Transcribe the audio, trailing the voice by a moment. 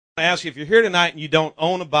I ask you, if you're here tonight and you don't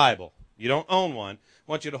own a Bible, you don't own one,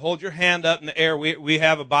 I want you to hold your hand up in the air. We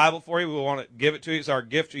have a Bible for you. We want to give it to you. It's our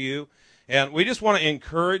gift to you. And we just want to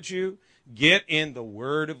encourage you, get in the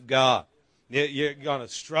Word of God. You're going to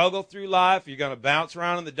struggle through life. You're going to bounce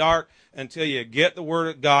around in the dark until you get the Word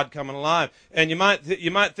of God coming alive. And you might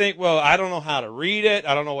think, well, I don't know how to read it.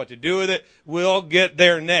 I don't know what to do with it. We'll get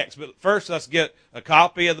there next. But first, let's get a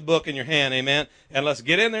copy of the book in your hand, amen? And let's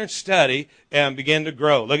get in there and study and begin to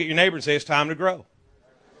grow. Look at your neighbor and say, it's time to grow.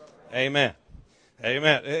 Amen.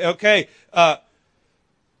 Amen. Okay.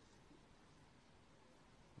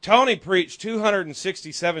 Tony preached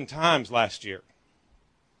 267 times last year.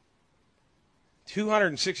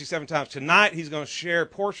 267 times. Tonight, he's going to share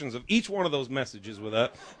portions of each one of those messages with us.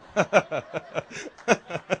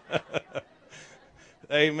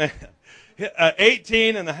 Amen.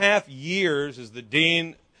 18 and a half years as the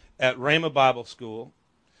dean at Rhema Bible School.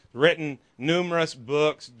 Written numerous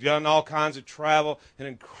books, done all kinds of travel, an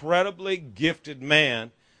incredibly gifted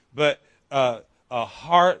man, but a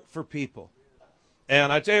heart for people.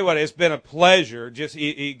 And I tell you what, it's been a pleasure.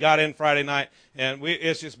 He got in Friday night, and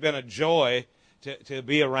it's just been a joy to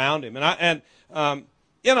be around him.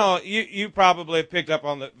 You probably have picked up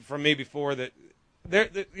on from me before that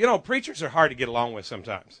preachers are hard to get along with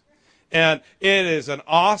sometimes, and it is an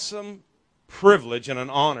awesome privilege and an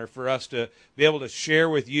honor for us to be able to share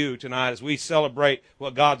with you tonight as we celebrate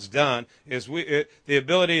what God's done, is the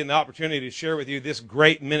ability and the opportunity to share with you this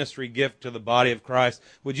great ministry gift to the body of Christ.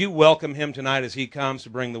 Would you welcome him tonight as he comes to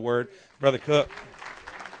bring the word? Brother Cook.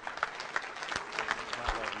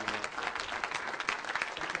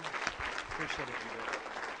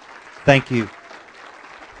 Thank you.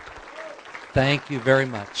 Thank you very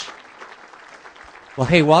much. Well,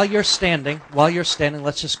 hey, while you're standing,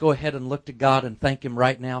 let's just go ahead and look to God and thank him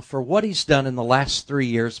right now for what he's done in the last 3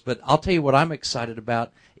 years. But I'll tell you what I'm excited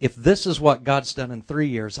about. If this is what God's done in 3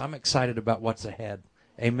 years, I'm excited about what's ahead.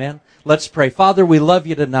 Amen. Let's pray. Father, we love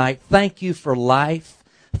you tonight. Thank you for life.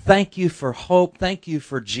 Thank you for hope. Thank you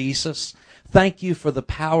for Jesus. Thank you for the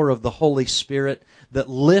power of the Holy Spirit that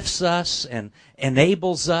lifts us and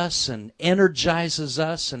enables us and energizes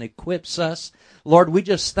us and equips us. Lord, we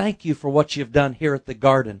just thank you for what you've done here at the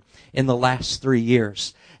Garden in the last 3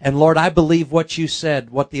 years. And Lord, I believe what you said,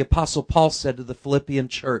 what the Apostle Paul said to the Philippian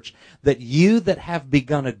church, that you that have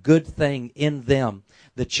begun a good thing in them,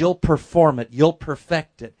 that you'll perform it, you'll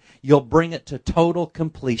perfect it, you'll bring it to total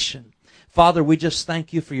completion. Father, we just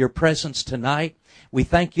thank you for your presence tonight. We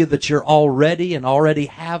thank you that you're already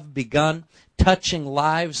have begun touching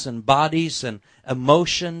lives and bodies and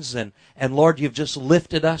emotions. And Lord, you've just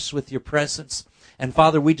lifted us with your presence. And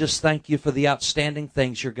Father, we just thank you for the outstanding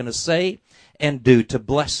things you're going to say and do to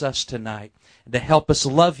bless us tonight and to help us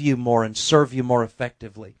love you more and serve you more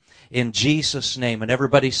effectively. In Jesus' name. And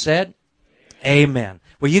everybody said, Amen.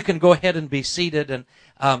 Well, you can go ahead and be seated. And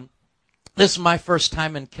this is my first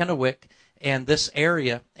time in Kennewick and this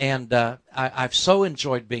area, and I've so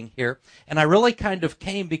enjoyed being here. And I really kind of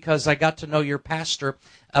came because I got to know your pastor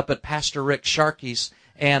up at Pastor Rick Sharkey's,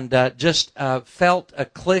 and just felt a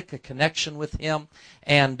click, a connection with him.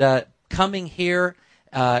 And coming here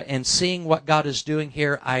and seeing what God is doing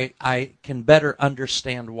here, I can better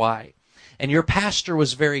understand why. And your pastor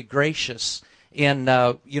was very gracious in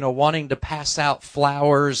wanting to pass out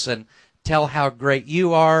flowers and tell how great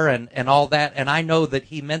you are and all that. And I know that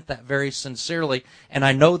he meant that very sincerely. And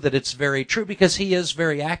I know that it's very true because he is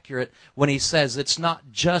very accurate when he says it's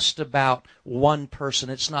not just about one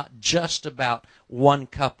person. It's not just about one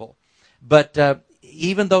couple. But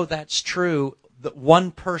even though that's true, that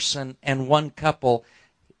one person and one couple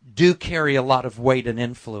do carry a lot of weight and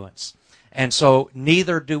influence. And so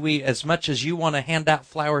neither do we, as much as you want to hand out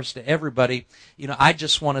flowers to everybody, I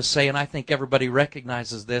just want to say, and I think everybody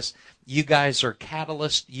recognizes this, you guys are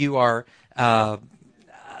catalysts, you are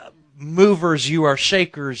movers, you are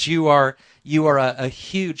shakers, you are a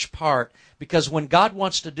huge part. Because when God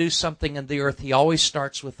wants to do something in the earth, he always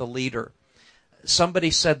starts with a leader. Somebody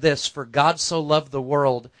said this, for God so loved the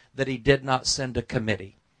world that he did not send a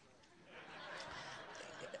committee.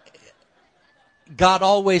 God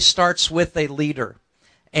always starts with a leader,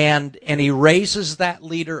 and he raises that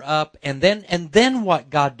leader up, and then what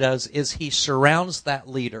God does is he surrounds that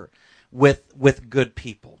leader with good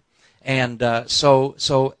people. And so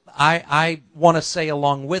I want to say,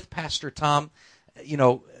 along with Pastor Tom,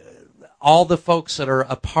 all the folks that are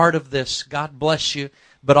a part of this, God bless you.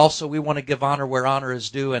 But also we want to give honor where honor is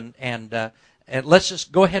due, and let's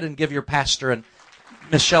just go ahead and give your pastor and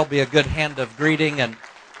Miss Shelby a good hand of greeting and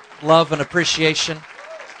love and appreciation.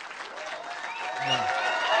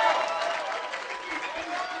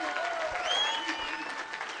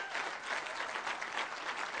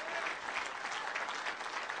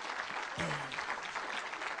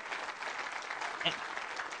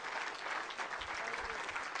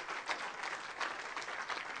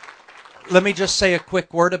 let me just say a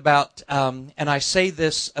quick word about, and I say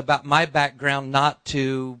this about my background not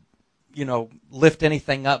to, lift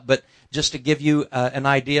anything up, but just to give you an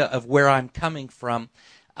idea of where I'm coming from.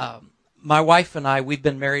 My wife and I, we've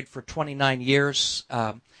been married for 29 years.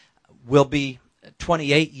 We'll be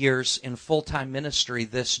 28 years in full-time ministry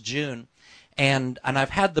this June. And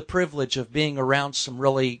I've had the privilege of being around some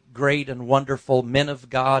really great and wonderful men of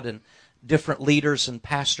God and different leaders and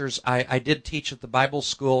pastors. I did teach at the Bible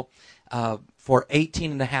school for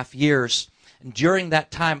 18 and a half years. And during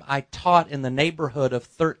that time, I taught in the neighborhood of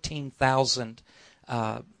 13,000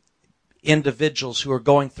 individuals who are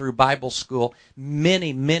going through Bible school,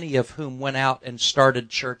 many of whom went out and started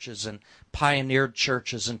churches and pioneered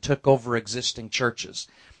churches and took over existing churches.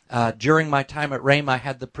 During my time at Rhema, I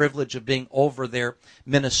had the privilege of being over their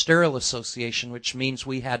ministerial association, which means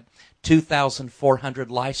we had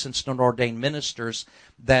 2,400 licensed and ordained ministers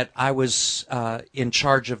that I was in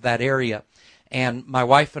charge of that area. And my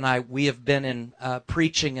wife and I, we have been in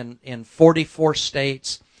preaching in 44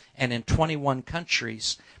 states and in 21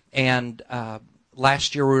 countries. And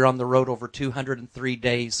last year we were on the road over 203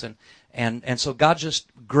 days. And so God just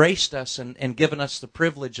graced us and given us the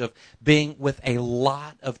privilege of being with a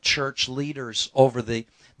lot of church leaders over the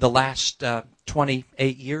last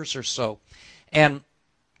 28 years or so. And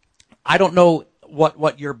I don't know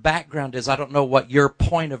what your background is. I don't know what your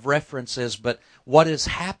point of reference is, but what is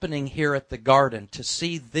happening here at the Garden, to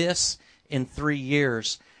see this in 3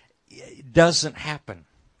 years, it doesn't happen.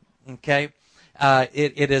 Okay?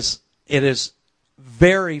 It is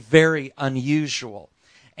very, very unusual.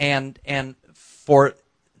 And for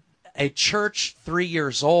a church 3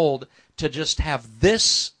 years old to just have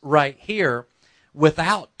this right here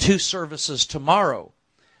without 2 services tomorrow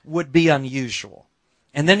would be unusual.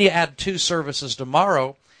 And then you add 2 services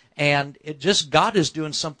tomorrow, and God is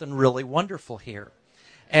doing something really wonderful here.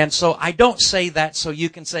 And so I don't say that so you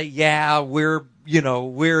can say, yeah, we're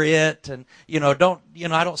it, and I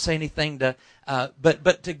don't say anything to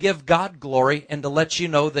but to give God glory and to let you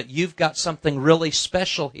know that you've got something really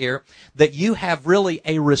special here, that you have really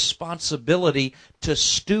a responsibility to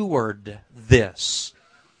steward this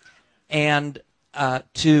and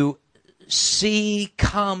to see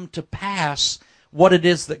come to pass what it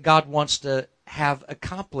is that God wants to have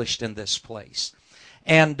accomplished in this place.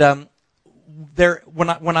 And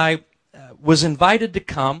when I was invited to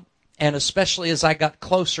come, and especially as I got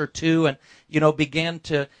closer to and began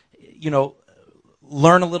to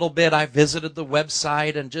learn a little bit, I visited the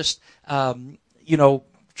website and just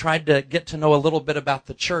tried to get to know a little bit about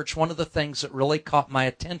the church. One of the things that really caught my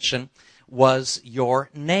attention was your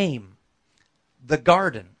name, The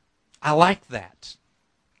Garden. I like that.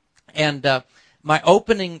 And my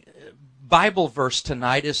opening Bible verse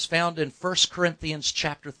tonight is found in 1 Corinthians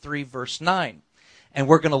chapter 3, verse 9. And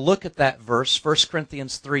we're going to look at that verse, 1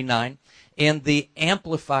 Corinthians 3:9, in the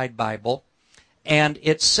Amplified Bible. And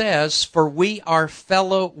it says, "For we are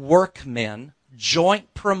fellow workmen,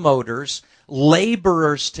 joint promoters,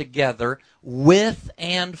 laborers together with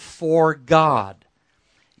and for God.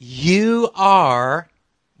 You are,"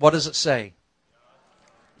 what does it say?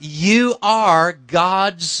 "You are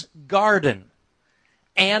God's garden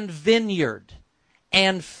and vineyard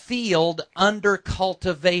and field under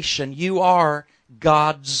cultivation." You are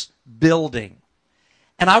God's building.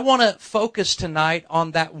 And I want to focus tonight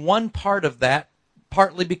on that one part of that,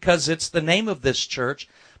 partly because it's the name of this church,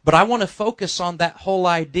 but I want to focus on that whole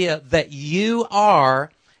idea that you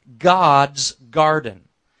are God's garden.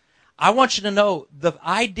 I want you to know the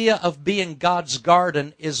idea of being God's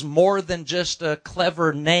garden is more than just a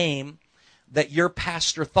clever name that your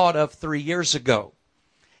pastor thought of 3 years ago.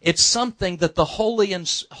 It's something that the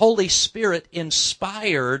Holy Spirit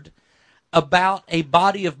inspired about a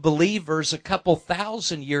body of believers a couple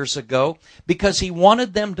thousand years ago, because he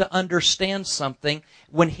wanted them to understand something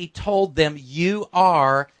when he told them, you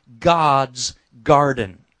are God's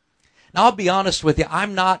garden. Now, I'll be honest with you,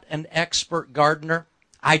 I'm not an expert gardener.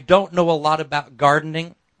 I don't know a lot about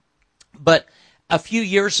gardening, but a few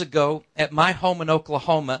years ago at my home in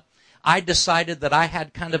Oklahoma, I decided that I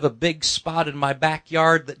had kind of a big spot in my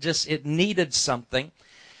backyard that it needed something.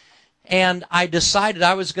 And I decided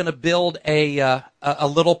I was going to build a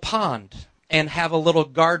little pond and have a little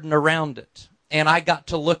garden around it. And I got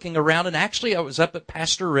to looking around, and actually I was up at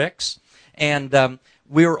Pastor Rick's, and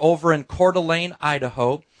we were over in Coeur d'Alene,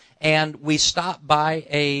 Idaho, and we stopped by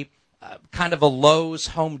a kind of a Lowe's,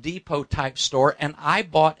 Home Depot type store, and I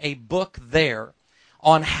bought a book there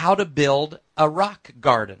on how to build a rock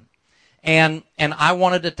garden. And I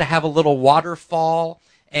wanted it to have a little waterfall.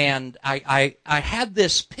 And I had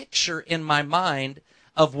this picture in my mind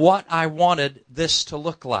of what I wanted this to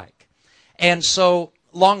look like. And so,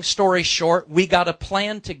 long story short, we got a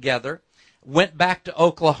plan together, went back to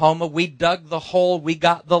Oklahoma, we dug the hole, we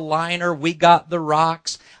got the liner, we got the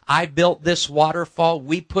rocks, I built this waterfall,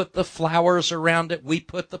 we put the flowers around it, we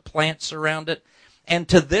put the plants around it, and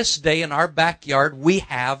to this day in our backyard we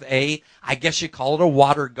have I guess you call it a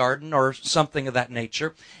water garden or something of that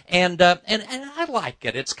nature, and I like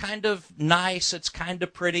it. It's kind of nice, it's kind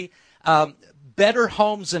of pretty. Better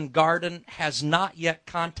Homes and Garden has not yet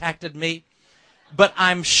contacted me, but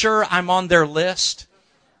I'm sure I'm on their list.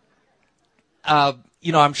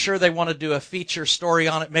 I'm sure they want to do a feature story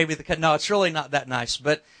on it. Maybe no, it's really not that nice.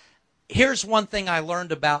 But here's one thing I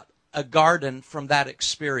learned about a garden from that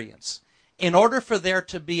experience. In order for there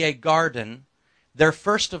to be a garden, there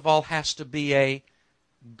first of all has to be a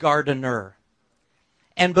gardener.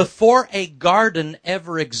 And before a garden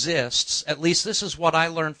ever exists, at least this is what I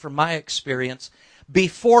learned from my experience,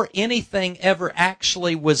 before anything ever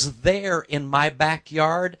actually was there in my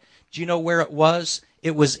backyard, do you know where it was?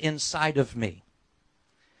 It was inside of me.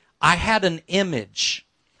 I had an image.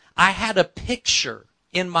 I had a picture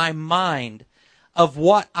in my mind of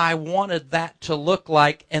what I wanted that to look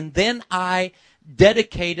like, and then I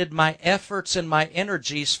dedicated my efforts and my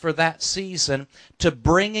energies for that season to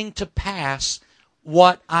bringing to pass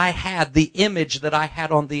what I had, the image that I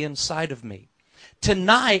had on the inside of me.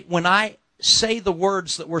 Tonight, when I say the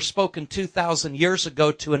words that were spoken 2,000 years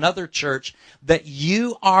ago to another church, that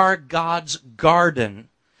you are God's garden,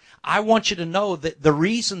 I want you to know that the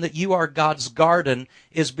reason that you are God's garden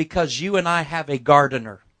is because you and I have a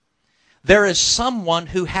gardener. There is someone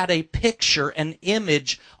who had a picture, an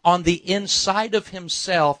image on the inside of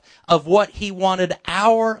himself of what he wanted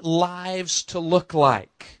our lives to look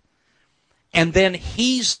like. And then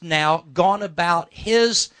he's now gone about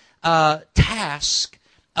his task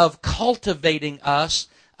of cultivating us,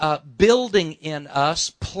 building in us,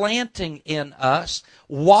 planting in us,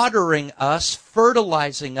 watering us,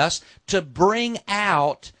 fertilizing us to bring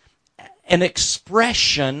out an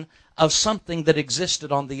expression of something that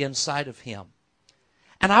existed on the inside of him.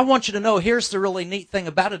 And I want you to know, here's the really neat thing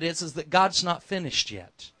about it is that God's not finished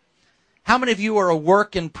yet. How many of you are a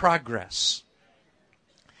work in progress?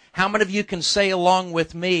 How many of you can say along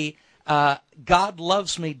with me, God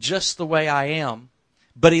loves me just the way I am,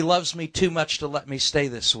 but he loves me too much to let me stay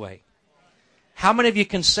this way? How many of you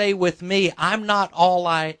can say with me, I'm not all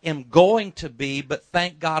I am going to be, but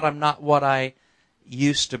thank God I'm not what I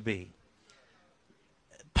used to be?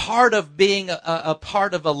 Part of being a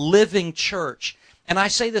part of a living church, and I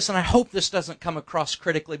say this, and I hope this doesn't come across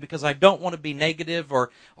critically because I don't want to be negative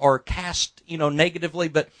or cast, negatively,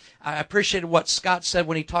 but I appreciated what Scott said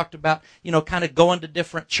when he talked about, kind of going to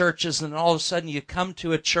different churches, and all of a sudden you come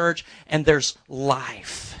to a church and there's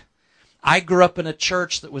life. I grew up in a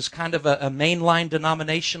church that was kind of a mainline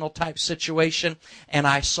denominational type situation, and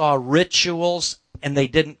I saw rituals and they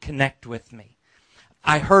didn't connect with me.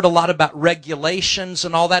 I heard a lot about regulations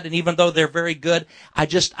and all that, and even though they're very good,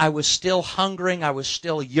 I was still hungering, I was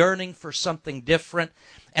still yearning for something different,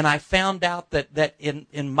 and I found out that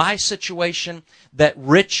in my situation, that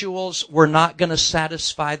rituals were not going to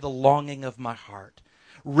satisfy the longing of my heart.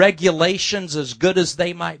 Regulations, as good as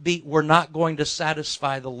they might be, were not going to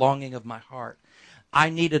satisfy the longing of my heart. I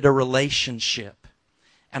needed a relationship,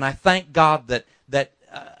 and I thank God that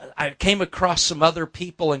I came across some other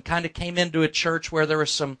people and kind of came into a church where there were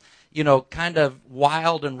some, kind of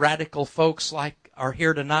wild and radical folks like are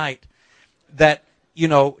here tonight that,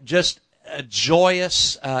 just a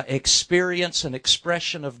joyous experience and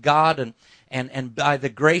expression of God. And by the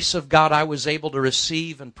grace of God, I was able to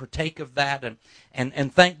receive and partake of that.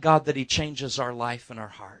 And thank God that he changes our life and our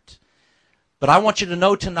heart. But I want you to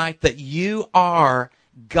know tonight that you are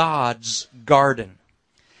God's garden.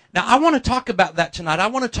 Now, I want to talk about that tonight. I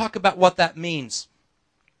want to talk about what that means.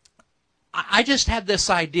 I just had this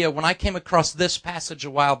idea when I came across this passage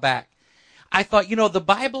a while back. I thought, the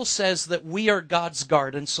Bible says that we are God's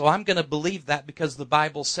garden, so I'm going to believe that because the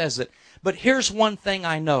Bible says it. But here's one thing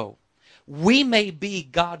I know. We may be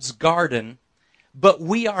God's garden, but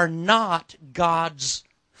we are not God's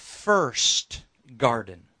first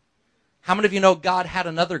garden. How many of you know God had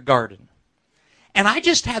another garden? And I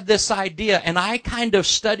just had this idea, and I kind of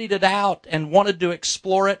studied it out and wanted to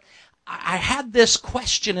explore it. I had this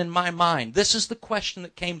question in my mind. This is the question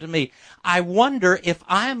that came to me. I wonder if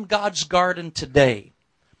I'm God's garden today.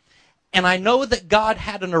 And I know that God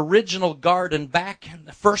had an original garden back in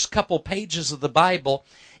the first couple pages of the Bible.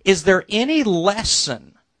 Is there any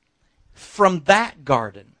lesson from that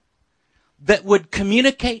garden that would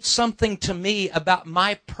communicate something to me about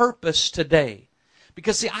my purpose today?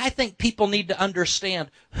 Because, see, I think people need to understand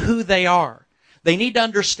who they are. They need to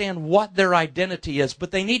understand what their identity is,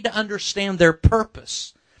 but they need to understand their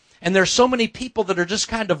purpose. And there's so many people that are just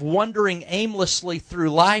kind of wandering aimlessly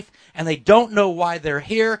through life, and they don't know why they're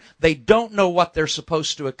here. They don't know what they're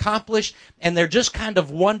supposed to accomplish, and they're just kind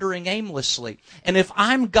of wandering aimlessly. And if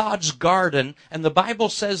I'm God's garden, and the Bible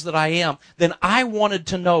says that I am, then I wanted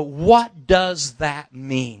to know, what does that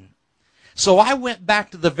mean? So I went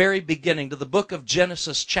back to the very beginning, to the book of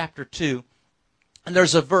Genesis chapter 2, and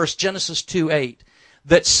there's a verse, Genesis 2:8,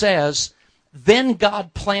 that says, "Then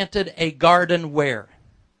God planted a garden" where?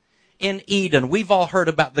 In Eden. We've all heard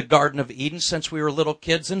about the Garden of Eden since we were little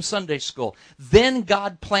kids in Sunday school. Then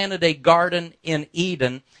God planted a garden in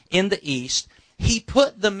Eden in the east. He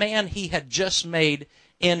put the man he had just made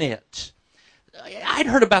in it. I'd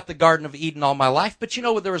heard about the Garden of Eden all my life, but you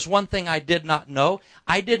know, there was one thing I did not know.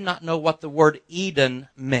 I did not know what the word Eden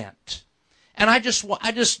meant. And I just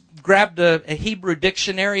grabbed a Hebrew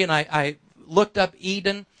dictionary and I looked up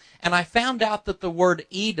Eden, and I found out that the word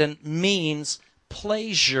Eden means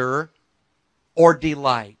pleasure or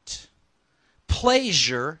delight.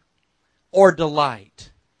 Pleasure or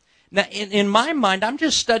delight. Now, in my mind, I'm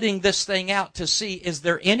just studying this thing out to see, is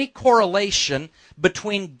there any correlation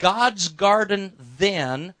between God's garden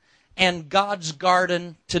then and God's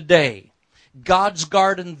garden today? God's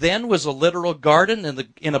garden then was a literal garden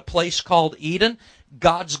in a place called Eden.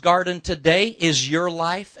 God's garden today is your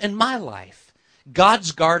life and my life.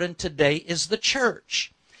 God's garden today is the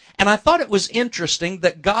church. And I thought it was interesting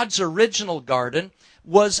that God's original garden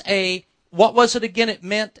was what was it again? It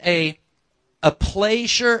meant a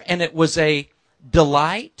pleasure, and it was a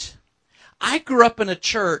delight. I grew up in a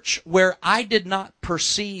church where I did not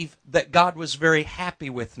perceive that God was very happy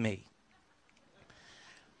with me.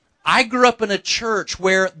 I grew up in a church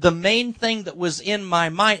where the main thing that was in my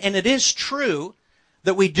mind, and it is true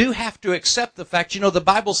that we do have to accept the fact, you know, the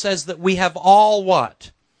Bible says that we have all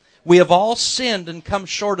what? We have all sinned and come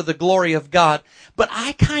short of the glory of God. But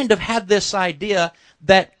I kind of had this idea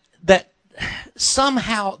that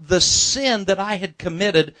somehow the sin that I had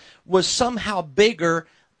committed was somehow bigger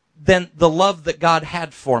than the love that God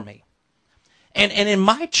had for me. And in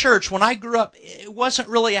my church, when I grew up, it wasn't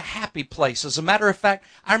really a happy place. As a matter of fact,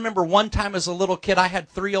 I remember one time as a little kid, I had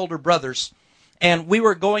 3 older brothers, and we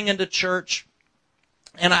were going into church.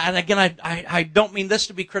 And I don't mean this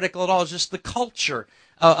to be critical at all. It's just the culture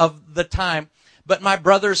of the time. But my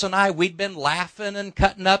brothers and I, we'd been laughing and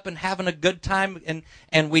cutting up and having a good time.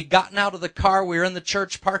 And we'd gotten out of the car. We were in the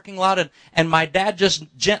church parking lot. And my dad just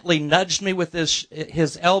gently nudged me with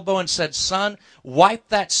his elbow and said, "Son, wipe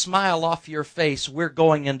that smile off your face. We're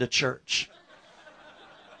going into church."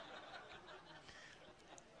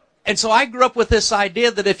 And so I grew up with this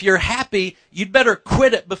idea that if you're happy, you'd better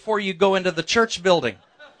quit it before you go into the church building.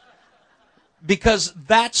 Because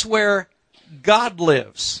that's where God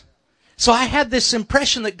lives. So I had this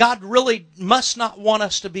impression that God really must not want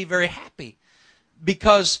us to be very happy.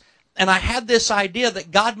 And I had this idea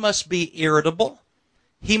that God must be irritable.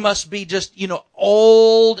 He must be just,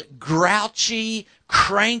 old, grouchy,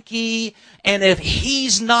 cranky. And if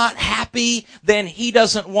he's not happy, then he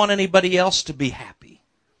doesn't want anybody else to be happy.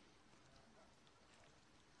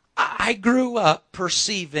 I grew up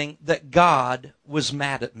perceiving that God was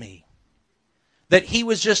mad at me. That he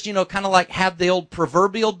was just, kind of like had the old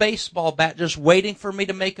proverbial baseball bat just waiting for me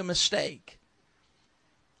to make a mistake.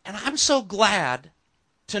 And I'm so glad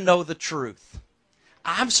to know the truth.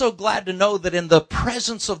 I'm so glad to know that in the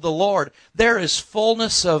presence of the Lord, there is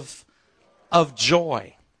fullness of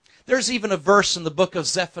joy. There's even a verse in the book of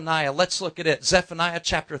Zephaniah. Let's look at it. Zephaniah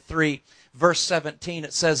chapter 3, verse 17.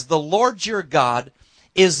 It says, "The Lord your God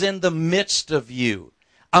is in the midst of you,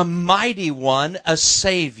 a mighty one, a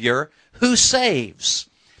Savior, who saves.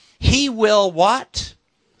 He will" what?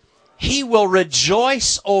 "He will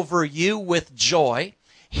rejoice over you with joy.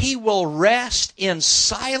 He will rest in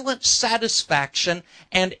silent satisfaction,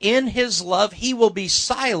 and in his love he will be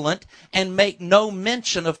silent and make no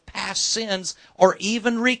mention of past sins or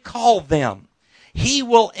even recall them. He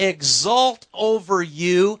will exult over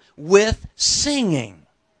you with singing."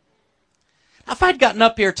 Now, if I'd gotten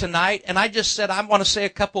up here tonight and I just said, I want to say a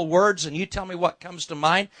couple words and you tell me what comes to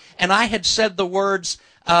mind, and I had said the words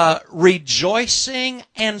rejoicing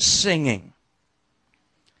and singing,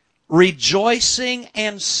 rejoicing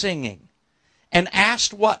and singing, and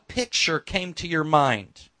asked what picture came to your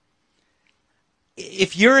mind,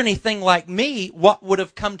 if you're anything like me, what would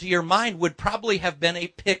have come to your mind would probably have been a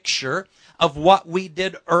picture of what we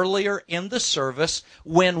did earlier in the service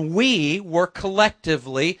when we were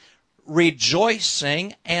collectively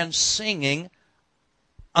rejoicing and singing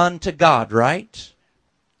unto God, right?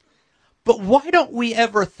 But why don't we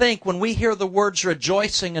ever think, when we hear the words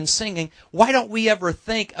rejoicing and singing, why don't we ever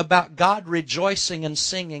think about God rejoicing and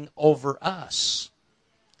singing over us?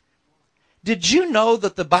 Did you know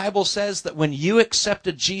that the Bible says that when you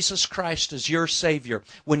accepted Jesus Christ as your Savior,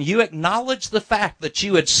 when you acknowledged the fact that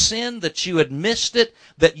you had sinned, that you had missed it,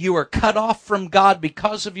 that you were cut off from God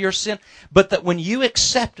because of your sin, but that when you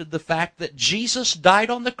accepted the fact that Jesus died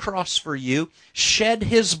on the cross for you, shed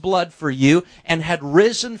His blood for you, and had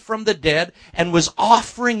risen from the dead, and was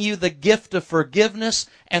offering you the gift of forgiveness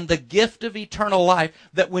and the gift of eternal life,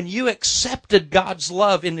 that when you accepted God's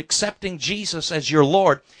love in accepting Jesus as your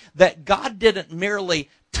Lord, that God didn't merely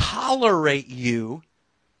tolerate you,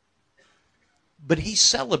 but He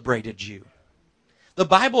celebrated you. The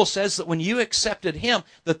Bible says that when you accepted Him,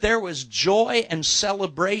 that there was joy and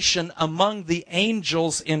celebration among the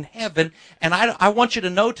angels in heaven. And I want you to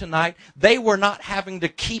know tonight, they were not having to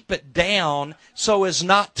keep it down so as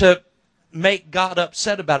not to make God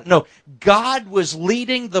upset about it. No, God was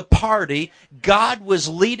leading the party. God was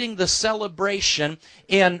leading the celebration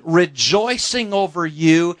in rejoicing over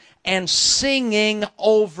you and singing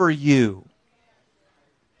over you.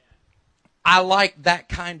 I like that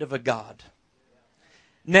kind of a God.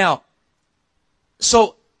 Now,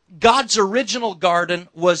 so God's original garden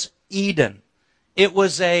was Eden. It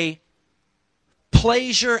was a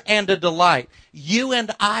pleasure and a delight. You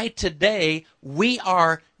and I today, we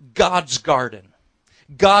are God's garden.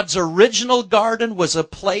 God's original garden was a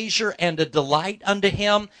pleasure and a delight unto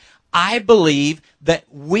Him. I believe that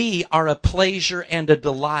we are a pleasure and a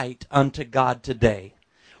delight unto God today.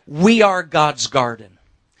 We are God's garden.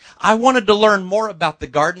 I wanted to learn more about the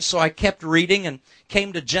garden, so I kept reading and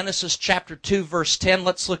came to Genesis chapter 2, verse 10.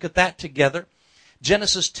 Let's look at that together.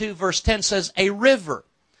 Genesis 2, verse 10 says, "A river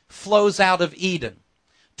flows out of Eden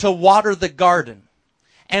to water the garden,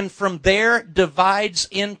 and from there divides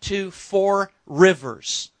into 4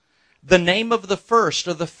 rivers. The name of the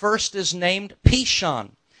first is named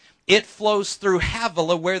Pishon. It flows through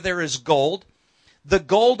Havilah where there is gold. The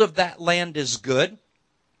gold of that land is good.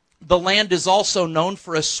 The land is also known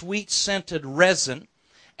for a sweet-scented resin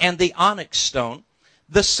and the onyx stone.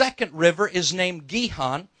 The second river is named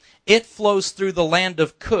Gihon. It flows through the land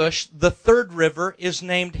of Cush. The third river is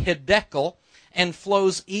named Hiddekel and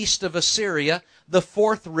flows east of Assyria. The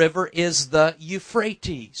fourth river is the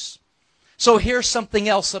Euphrates." So here's something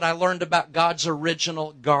else that I learned about God's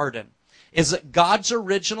original garden, is that God's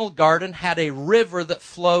original garden had a river that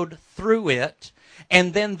flowed through it,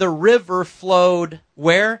 and then the river flowed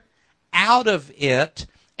where? Out of it,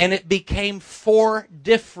 and it became 4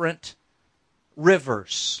 different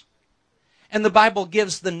rivers. And the Bible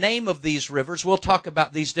gives the name of these rivers. We'll talk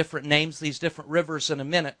about these different names, these different rivers in a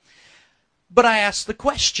minute. But I ask the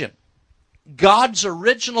question, God's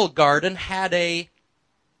original garden had a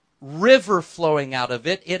river flowing out of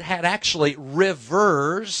it. It had actually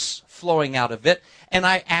rivers flowing out of it. And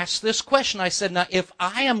I asked this question. I said, now, if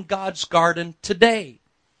I am God's garden today,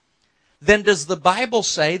 then does the Bible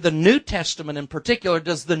say, the New Testament in particular,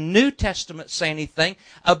 does the New Testament say anything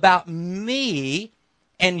about me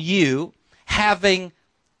and you having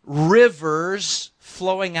rivers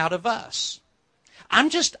flowing out of us? I'm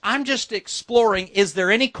just exploring, is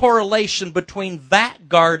there any correlation between that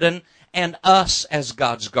garden and us as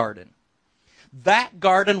God's garden? That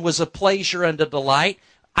garden was a pleasure and a delight.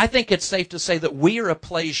 I think it's safe to say that we are a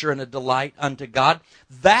pleasure and a delight unto God.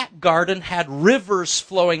 That garden had rivers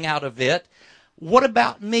flowing out of it. What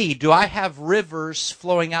about me? Do I have rivers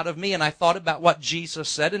flowing out of me? And I thought about what Jesus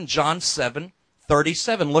said in John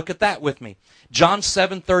 7:37. Look at that with me. John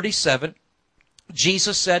 7:37.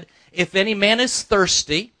 Jesus said, "If any man is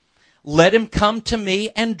thirsty, let him come to me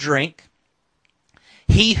and drink.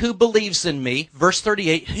 He who believes in me," verse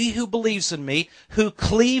 38, "he who believes in me, who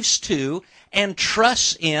cleaves to and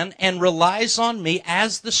trusts in and relies on me,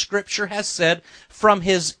 as the Scripture has said, from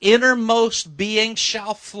his innermost being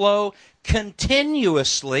shall flow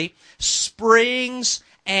continuously springs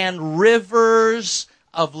and rivers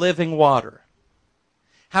of living water."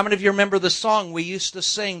 How many of you remember the song we used to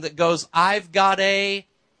sing that goes, "I've got a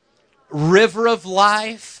river of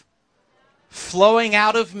life flowing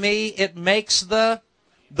out of me. It makes the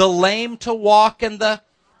lame to walk and the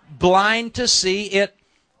blind to see. It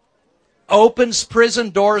opens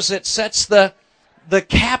prison doors. It sets the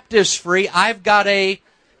captives free. I've got a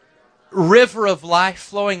river of life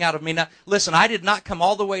flowing out of me." Now, listen, I did not come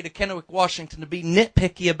all the way to Kennewick, Washington to be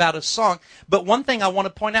nitpicky about a song. But one thing I want to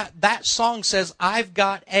point out, that song says, "I've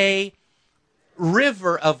got a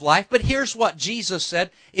river of life." But here's what Jesus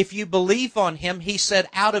said. If you believe on Him, He said,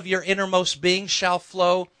 "Out of your innermost being shall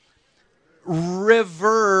flow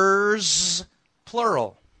rivers,"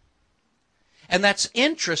 plural. And that's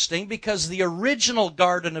interesting because the original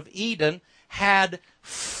Garden of Eden had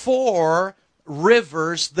 4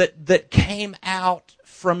 rivers that came out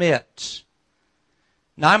from it.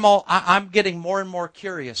 Now I'm getting more and more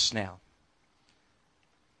curious now.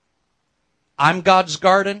 I'm God's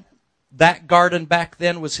garden. That garden back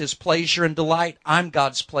then was His pleasure and delight. I'm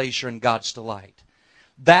God's pleasure and God's delight.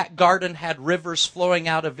 That garden had rivers flowing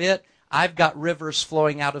out of it. I've got rivers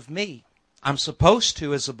flowing out of me. I'm supposed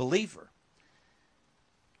to as a believer.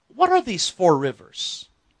 What are these 4 rivers?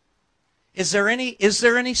 Is there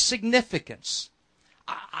any significance?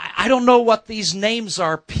 I don't know what these names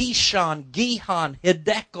are. Pishon, Gihon,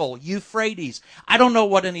 Hiddekel, Euphrates. I don't know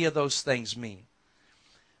what any of those things mean.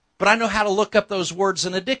 But I know how to look up those words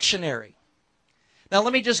in a dictionary. Now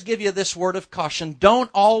let me just give you this word of caution.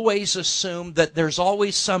 Don't always assume that there's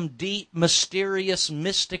always some deep, mysterious,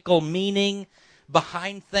 mystical meaning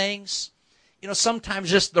behind things. You know,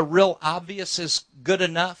 sometimes just the real obvious is good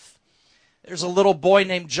enough. There's a little boy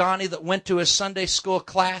named Johnny that went to his Sunday school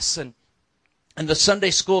class, and the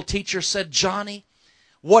Sunday school teacher said, "Johnny,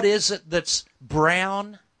 what is it that's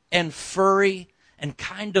brown and furry and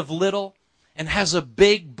kind of little and has a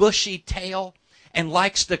big bushy tail and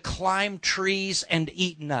likes to climb trees and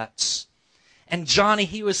eat nuts?" And Johnny,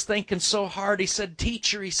 he was thinking so hard. He said,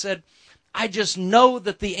 "Teacher," he said, "I just know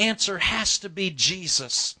that the answer has to be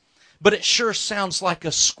Jesus, but it sure sounds like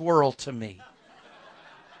a squirrel to me."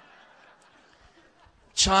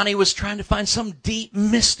 Johnny was trying to find some deep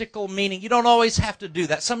mystical meaning. You don't always have to do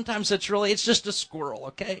that. Sometimes it's just a squirrel,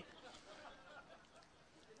 okay?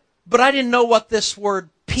 But I didn't know what this word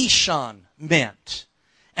Pishon meant.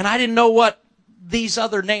 And I didn't know what these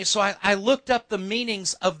other names. So I looked up the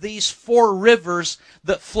meanings of these 4 rivers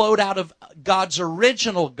that flowed out of God's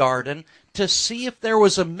original garden to see if there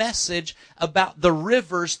was a message about the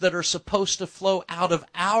rivers that are supposed to flow out of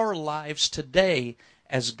our lives today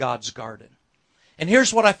as God's garden. And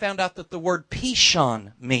here's what I found out that the word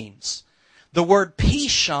Pishon means. The word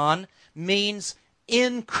Pishon means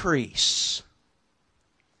increase.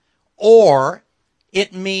 Or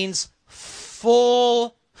it means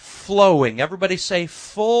full flowing. Everybody say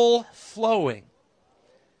full flowing.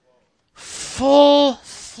 Full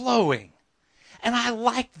flowing. And I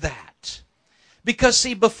like that. Because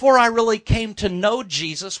see, before I really came to know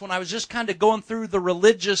Jesus, when I was just kind of going through the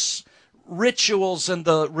religious rituals and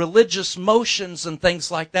the religious motions and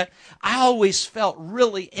things like that, I always felt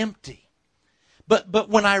really empty. But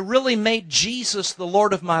when I really made Jesus the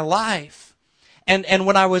Lord of my life, and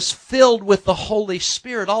when I was filled with the Holy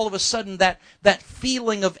Spirit, all of a sudden that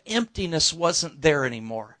feeling of emptiness wasn't there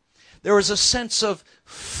anymore. There was a sense of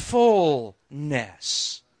fullness.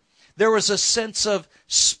 There was a sense of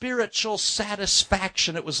spiritual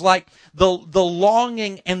satisfaction. It was like the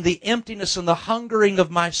longing and the emptiness and the hungering of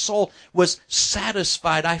my soul was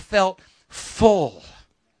satisfied. I felt full.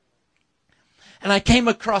 And I came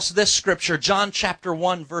across this scripture, John chapter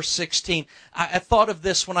 1, verse 16. I thought of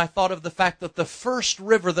this when I thought of the fact that the first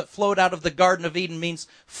river that flowed out of the Garden of Eden means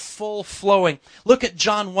full flowing. Look at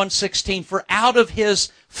John 1:16. For out of His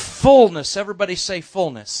fullness, everybody say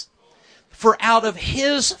fullness. For out of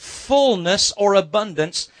His fullness or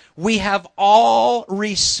abundance, we have all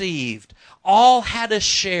received, all had a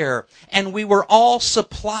share, and we were all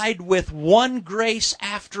supplied with one grace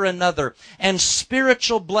after another, and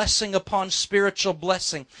spiritual blessing upon spiritual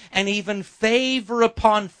blessing, and even favor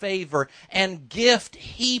upon favor, and gift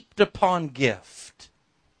heaped upon gift.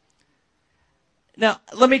 Now,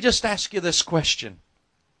 let me just ask you this question.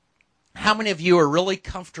 How many of you are really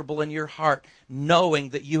comfortable in your heart knowing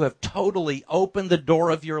that you have totally opened the door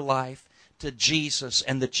of your life to Jesus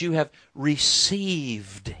and that you have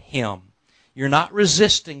received Him? You're not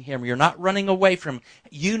resisting Him. You're not running away from Him.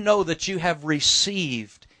 You know that you have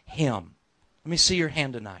received Him. Let me see your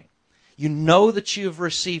hand tonight. You know that you have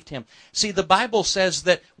received Him. See, the Bible says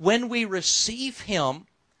that when we receive Him,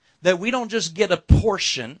 that we don't just get a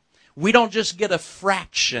portion. We don't just get a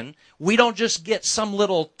fraction. We don't just get some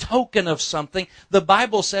little token of something. The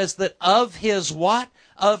Bible says that of His what?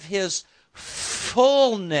 Of His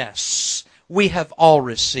fullness we have all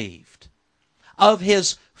received. Of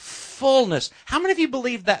His fullness. How many of you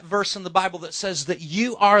believe that verse in the Bible that says that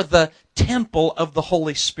you are the temple of the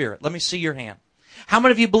Holy Spirit? Let me see your hand. How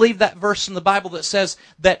many of you believe that verse in the Bible that says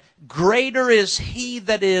that greater is He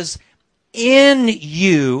that is in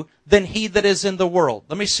you than he that is in the world?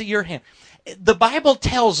 Let me see your hand. The Bible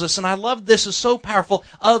tells us, and I love this, is so powerful,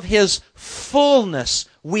 of His fullness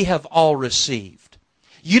we have all received.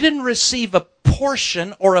 You didn't receive a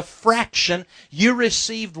portion or a fraction. You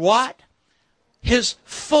received what? His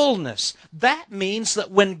fullness. That means that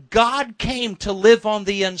when God came to live on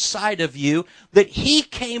the inside of you, that He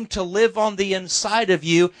came to live on the inside of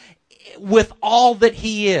you with all that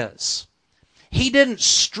He is. He didn't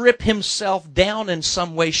strip Himself down in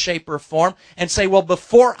some way, shape, or form and say, well,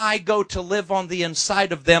 before I go to live on the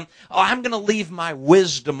inside of them, I'm going to leave my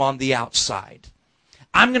wisdom on the outside.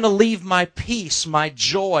 I'm going to leave my peace, my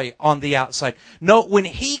joy on the outside. No, when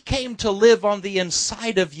He came to live on the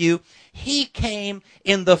inside of you, He came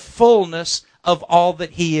in the fullness of all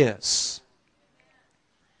that He is.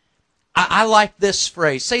 I like this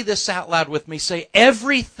phrase. Say this out loud with me. Say,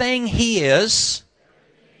 everything He is,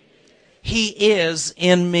 He is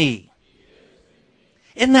in me.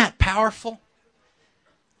 Isn't that powerful?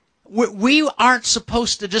 We aren't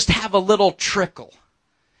supposed to just have a little trickle.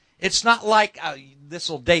 It's not like, this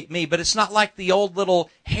will date me, but it's not like the old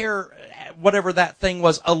little hair, whatever that thing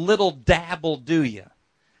was, a little dab will do you.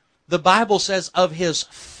 The Bible says, of His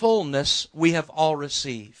fullness we have all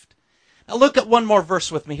received. Now look at one more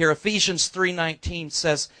verse with me here. Ephesians 3:19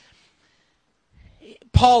 says,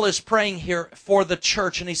 Paul is praying here for the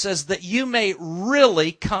church, and he says that you may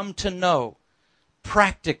really come to know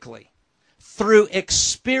practically, through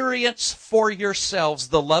experience for yourselves,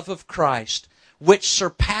 the love of Christ, which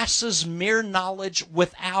surpasses mere knowledge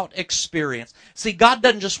without experience. See, God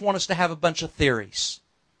doesn't just want us to have a bunch of theories.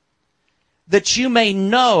 That you may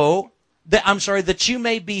know, that you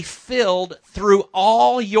may be filled through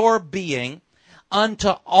all your being unto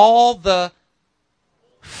all the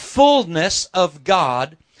fullness of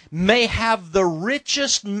God, may have the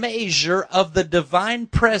richest measure of the divine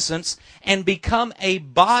presence, and become a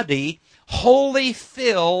body wholly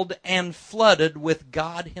filled and flooded with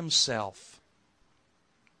God Himself.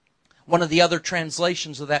 One of the other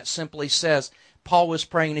translations of that simply says, Paul was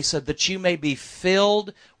praying and he said, that you may be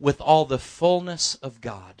filled with all the fullness of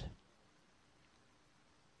God.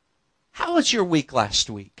 How was your week last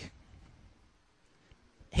week?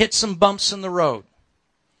 Hit some bumps in the road.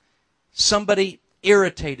 Somebody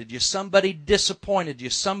irritated you. Somebody disappointed you.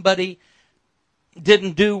 Somebody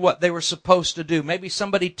didn't do what they were supposed to do. Maybe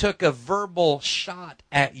somebody took a verbal shot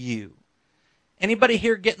at you. Anybody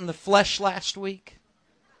here get in the flesh last week?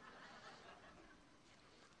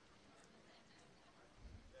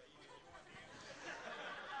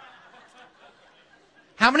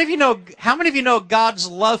 How many of you know God's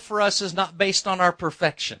love for us is not based on our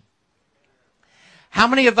perfection? How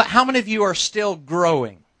many of you are still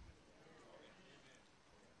growing?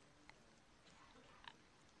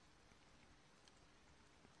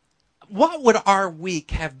 What would our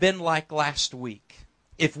week have been like last week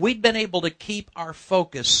if we'd been able to keep our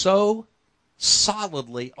focus so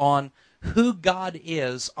solidly on who God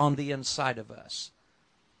is on the inside of us,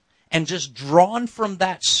 and just drawn from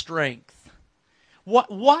that strength?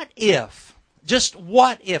 What if,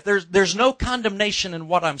 there's no condemnation in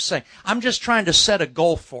what I'm saying. I'm just trying to set a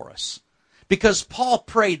goal for us. Because Paul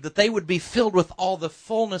prayed that they would be filled with all the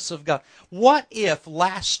fullness of God. What if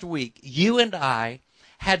last week you and I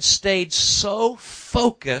had stayed so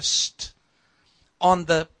focused on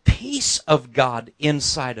the peace of God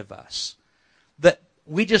inside of us that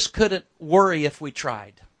we just couldn't worry if we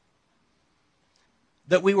tried?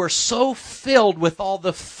 That we were so filled with all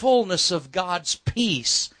the fullness of God's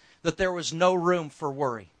peace that there was no room for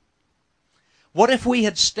worry. What if we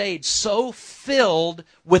had stayed so filled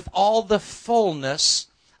with all the fullness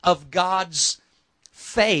of God's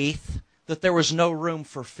faith that there was no room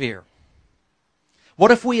for fear?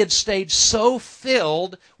 What if we had stayed so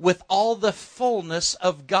filled with all the fullness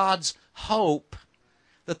of God's hope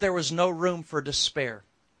that there was no room for despair?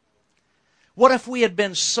 What if we had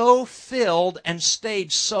been so filled and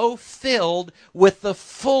stayed so filled with the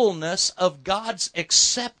fullness of God's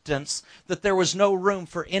acceptance that there was no room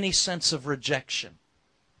for any sense of rejection?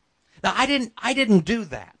 Now, I didn't do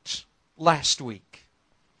that last week.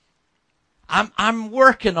 I'm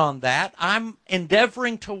working on that. I'm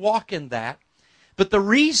endeavoring to walk in that. But the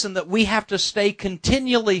reason that we have to stay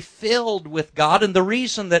continually filled with God, and the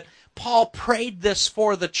reason that Paul prayed this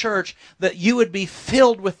for the church, that you would be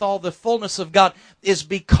filled with all the fullness of God, is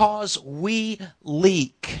because we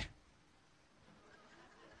leak.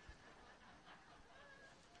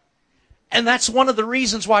 And that's one of the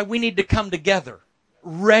reasons why we need to come together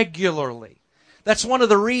regularly. That's one of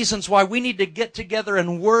the reasons why we need to get together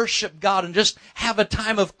and worship God and just have a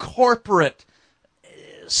time of corporate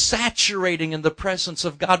saturating in the presence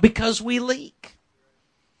of God, because we leak.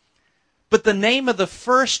 But the name of the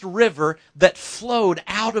first river that flowed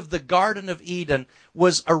out of the Garden of Eden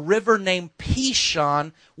was a river named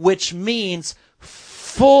Pishon, which means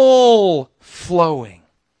full flowing.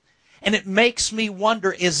 And it makes me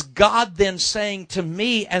wonder, is God then saying to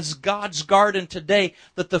me as God's garden today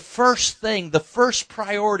that the first thing, the first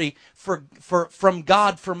priority from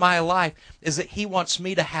God for my life is that He wants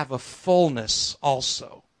me to have a fullness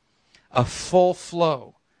also, a full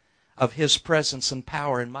flow of His presence and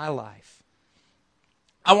power in my life.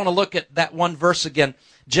 I want to look at that one verse again,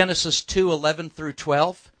 Genesis 2:11 through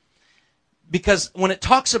 12, because when it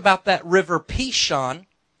talks about that river Pishon,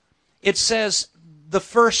 it says, the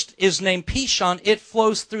first is named Pishon. It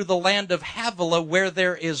flows through the land of Havilah where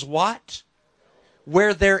there is what?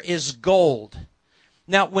 Where there is gold.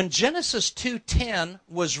 Now, when Genesis 2:10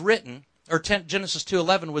 was written, or Genesis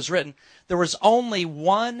 2:11 was written, there was only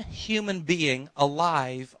one human being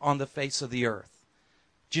alive on the face of the earth.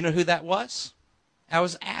 Do you know who that was? That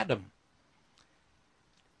was Adam.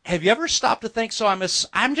 Have you ever stopped to think, so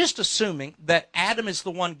I'm just assuming that Adam is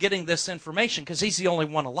the one getting this information because he's the only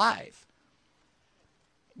one alive.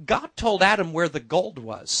 God told Adam where the gold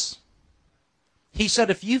was. He said,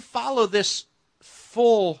 if you follow this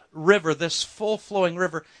full river, this full flowing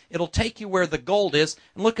river, it'll take you where the gold is.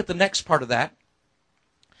 And look at the next part of that.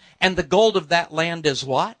 And the gold of that land is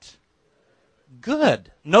what?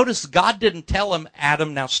 Good. Notice God didn't tell him,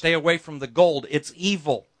 Adam, now stay away from the gold. It's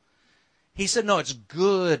evil. He said, no, it's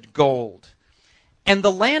good gold. And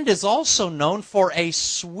the land is also known for a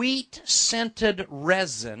sweet scented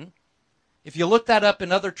resin. If you look that up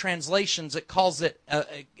in other translations, it calls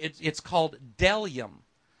it's called bdellium.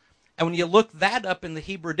 And when you look that up in the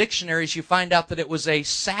Hebrew dictionaries, you find out that it was a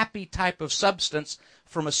sappy type of substance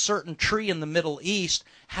from a certain tree in the Middle East,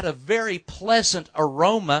 had a very pleasant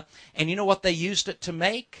aroma. And you know what they used it to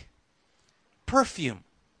make? Perfume.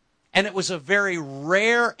 And it was a very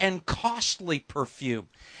rare and costly perfume.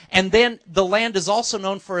 And then the land is also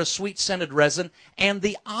known for a sweet-scented resin and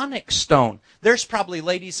the onyx stone. There's probably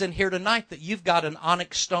ladies in here tonight that you've got an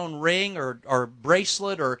onyx stone ring or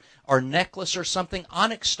bracelet or necklace or something.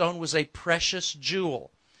 Onyx stone was a precious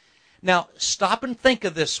jewel. Now, stop and think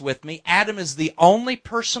of this with me. Adam is the only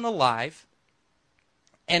person alive,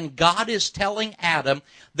 and God is telling Adam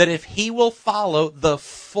that if he will follow the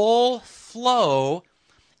full flow,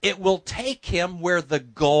 it will take him where the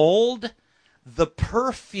gold, the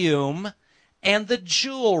perfume, and the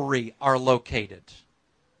jewelry are located.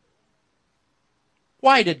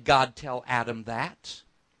 Why did God tell Adam that?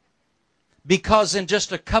 Because in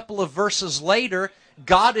just a couple of verses later,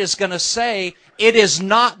 God is going to say, it is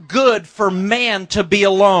not good for man to be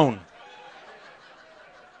alone.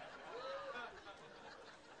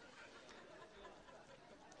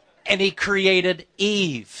 And He created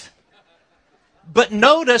Eve. But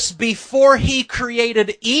notice, before He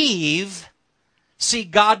created Eve, see,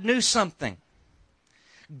 God knew something.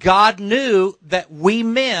 God knew that we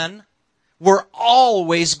men were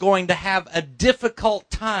always going to have a difficult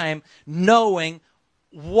time knowing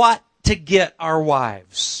what to get our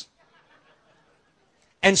wives.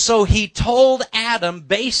 And so He told Adam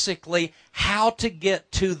basically how to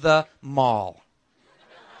get to the mall.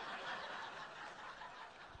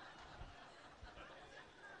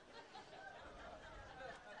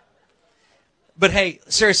 But hey,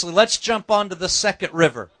 seriously, let's jump on to the second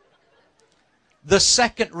river. The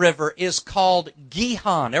second river is called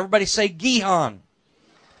Gihon. Everybody say Gihon.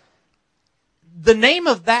 The name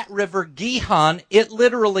of that river, Gihon, it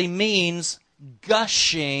literally means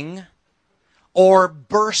gushing or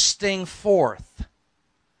bursting forth.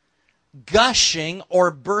 Gushing or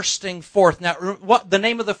bursting forth. Now, what the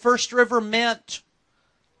name of the first river meant?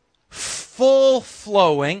 Full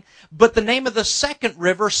flowing. But the name of the second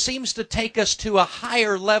river seems to take us to a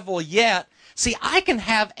higher level yet. See, I can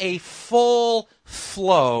have a full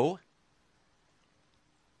flow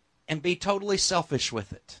and be totally selfish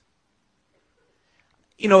with it.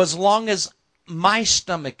 You know, as long as my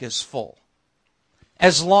stomach is full,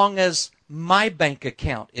 as long as my bank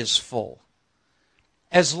account is full,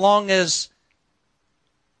 as long as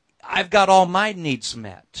I've got all my needs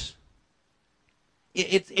met.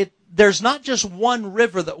 There's not just one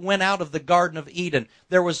river that went out of the Garden of Eden.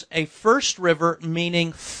 There was a first river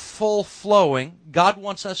meaning full flowing. God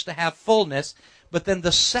wants us to have fullness. But then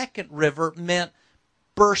the second river meant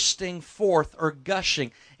bursting forth or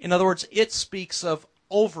gushing. In other words, it speaks of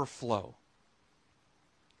overflow.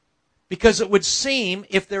 Because it would seem,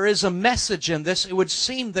 if there is a message in this, it would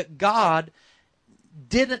seem that God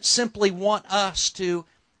didn't simply want us to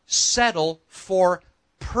settle for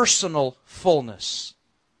personal fullness.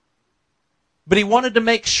 But He wanted to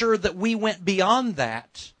make sure that we went beyond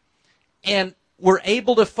that and were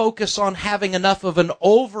able to focus on having enough of an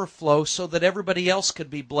overflow so that everybody else could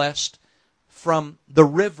be blessed from the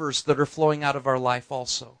rivers that are flowing out of our life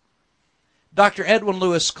also. Dr. Edwin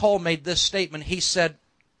Lewis Cole made this statement. He said,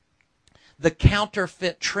 the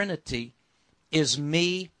counterfeit trinity is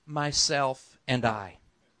me, myself, and I.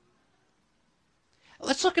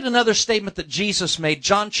 Let's look at another statement that Jesus made.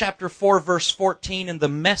 John chapter 4, verse 14 in the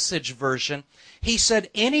Message version. He said,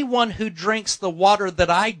 anyone who drinks the water that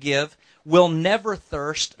I give will never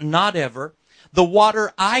thirst, not ever. The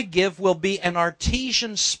water I give will be an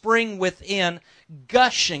artesian spring within,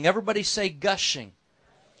 gushing. Everybody say gushing.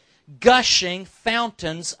 Gushing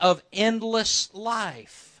fountains of endless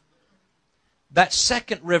life. That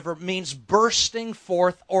second river means bursting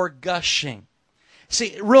forth or gushing.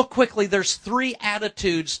 See, real quickly, there's three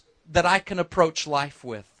attitudes that I can approach life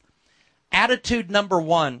with. Attitude number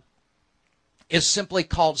one is simply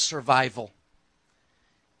called survival.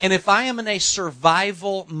 And if I am in a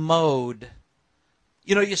survival mode,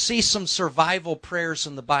 you see some survival prayers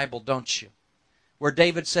in the Bible, don't you? Where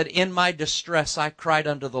David said, in my distress I cried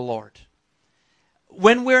unto the Lord.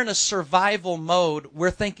 When we're in a survival mode,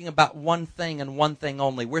 we're thinking about one thing and one thing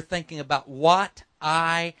only. We're thinking about what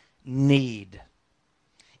I need.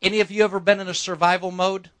 Any of you ever been in a survival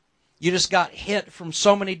mode? You just got hit from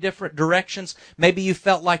so many different directions. Maybe you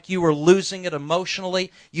felt like you were losing it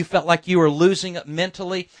emotionally. You felt like you were losing it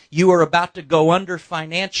mentally. You were about to go under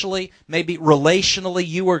financially. Maybe relationally,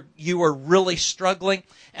 you were really struggling.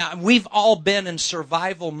 We've all been in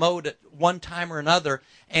survival mode at one time or another.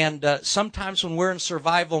 And sometimes when we're in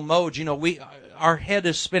survival mode, our head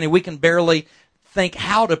is spinning. We can barely think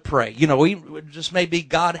how to pray. We just maybe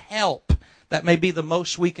God help. That may be the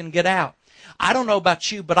most we can get out. I don't know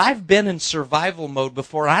about you, but I've been in survival mode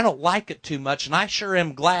before. I don't like it too much, and I sure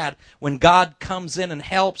am glad when God comes in and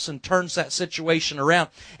helps and turns that situation around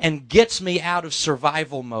and gets me out of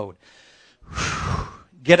survival mode.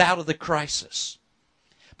 Get out of the crisis.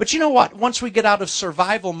 But you know what? Once we get out of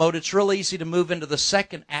survival mode, it's real easy to move into the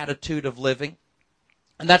second attitude of living,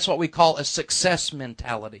 and that's what we call a success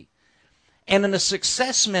mentality. And in a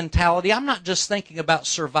success mentality, I'm not just thinking about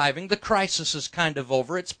surviving. The crisis is kind of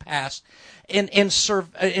over. It's past. In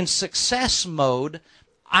success mode,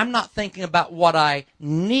 I'm not thinking about what I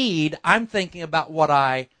need. I'm thinking about what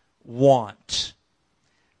I want.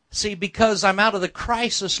 See, because I'm out of the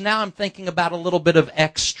crisis, now I'm thinking about a little bit of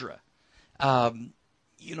extra.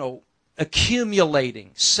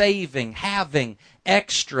 Accumulating, saving, having,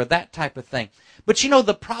 extra, that type of thing. But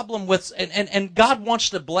the problem with, and God wants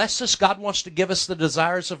to bless us, God wants to give us the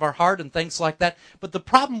desires of our heart and things like that. But the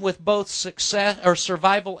problem with both success or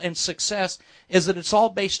survival and success is that it's all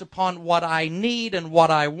based upon what I need and what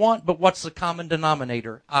I want, but what's the common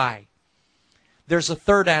denominator? I. There's a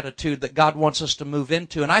third attitude that God wants us to move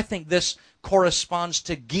into, and I think this corresponds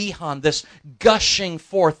to Gihon, this gushing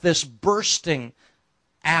forth, this bursting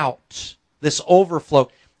out, this overflow.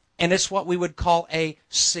 And it's what we would call a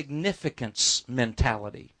significance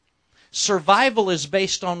mentality. Survival is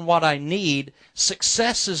based on what I need.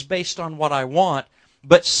 Success is based on what I want.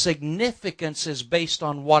 But significance is based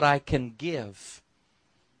on what I can give.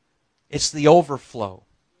 It's the overflow.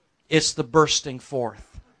 It's the bursting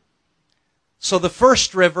forth. So the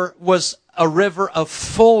first river was a river of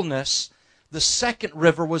fullness. The second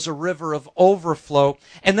river was a river of overflow.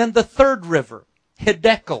 And then the third river,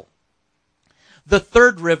 Hiddekel. The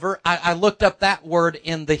third river, I looked up that word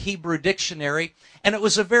in the Hebrew dictionary, and it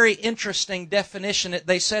was a very interesting definition.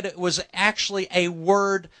 They said it was actually a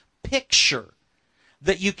word picture,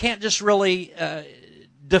 that you can't just really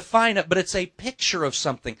define it, but it's a picture of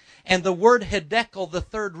something. And the word Hiddekel, the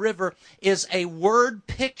third river, is a word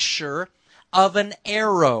picture of an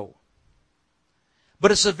arrow.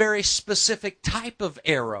 But it's a very specific type of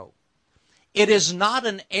arrow. It is not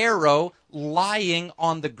an arrow lying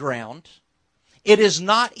on the ground. It is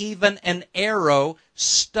not even an arrow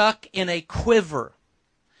stuck in a quiver.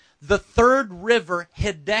 The third river,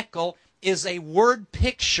 Hiddekel, is a word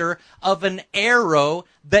picture of an arrow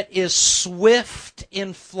that is swift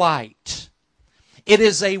in flight. It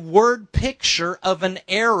is a word picture of an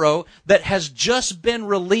arrow that has just been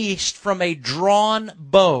released from a drawn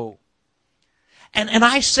bow. And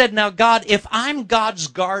I said, now God, if I'm God's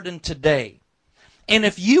garden today, and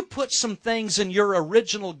if you put some things in your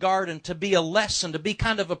original garden to be a lesson, to be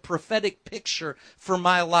kind of a prophetic picture for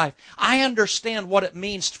my life, I understand what it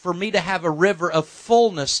means for me to have a river of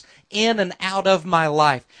fullness in and out of my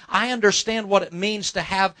life. I understand what it means to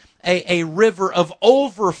have a river of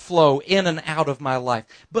overflow in and out of my life.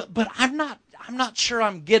 But I'm not sure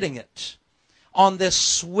I'm getting it on this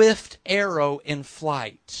swift arrow in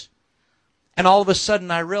flight. And all of a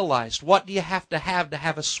sudden I realized, what do you have to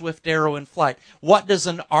have a swift arrow in flight? What does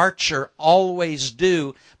an archer always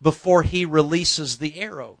do before he releases the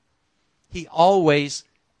arrow? He always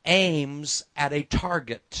aims at a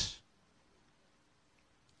target.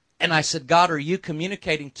 And I said, God, are you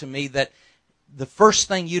communicating to me that the first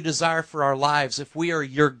thing you desire for our lives, if we are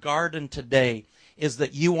your garden today, is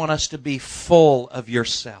that you want us to be full of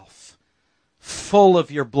yourself, full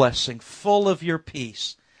of your blessing, full of your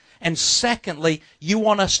peace. And secondly, you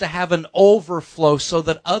want us to have an overflow so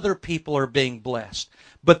that other people are being blessed.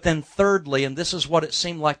 But then thirdly, and this is what it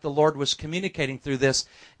seemed like the Lord was communicating through this,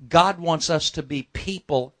 God wants us to be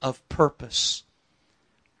people of purpose.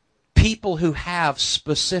 People who have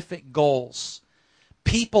specific goals.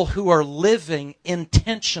 People who are living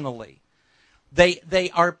intentionally.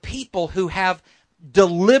 They are people who have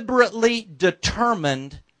deliberately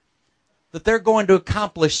determined that they're going to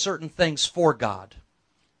accomplish certain things for God.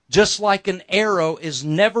 Just like an arrow is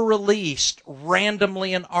never released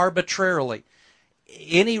randomly and arbitrarily.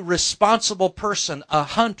 Any responsible person, a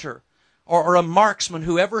hunter or a marksman,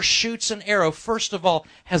 whoever shoots an arrow, first of all,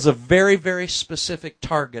 has a very, very specific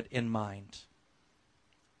target in mind.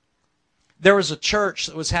 There was a church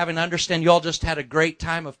that was having, I understand you all just had a great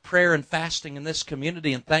time of prayer and fasting in this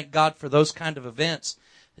community, and thank God for those kind of events,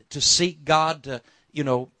 to seek God to,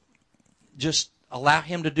 just allow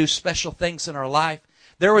Him to do special things in our life.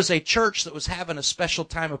 There was a church that was having a special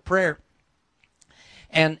time of prayer.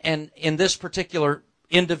 And in this particular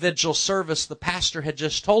individual service, the pastor had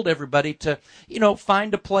just told everybody to,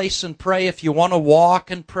 find a place and pray. If you want to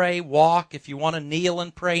walk and pray, walk. If you want to kneel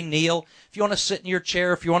and pray, kneel. If you want to sit in your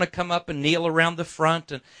chair, if you want to come up and kneel around the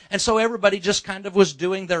front. And so everybody just kind of was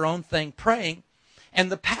doing their own thing, praying. And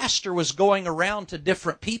the pastor was going around to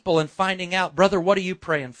different people and finding out, brother, what are you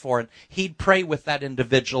praying for? And he'd pray with that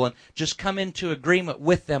individual and just come into agreement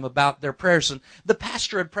with them about their prayers. And the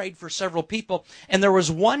pastor had prayed for several people. And there was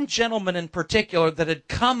one gentleman in particular that had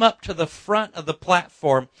come up to the front of the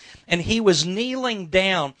platform. And he was kneeling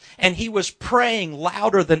down and he was praying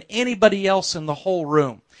louder than anybody else in the whole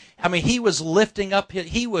room. I mean, he was lifting up,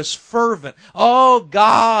 he was fervent. Oh,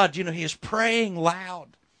 God, he was praying loud.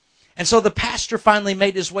 And so the pastor finally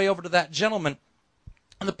made his way over to that gentleman.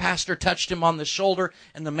 And the pastor touched him on the shoulder.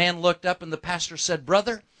 And the man looked up and the pastor said,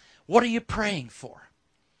 brother, what are you praying for?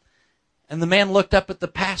 And the man looked up at the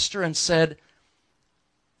pastor and said,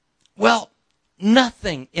 well,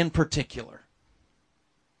 nothing in particular.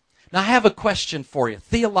 Now I have a question for you,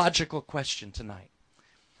 theological question tonight.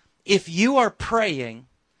 If you are praying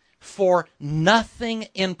for nothing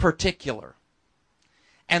in particular,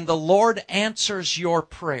 and the Lord answers your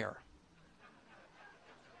prayer,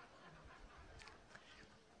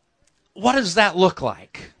 what does that look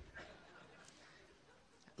like?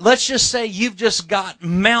 Let's just say you've just got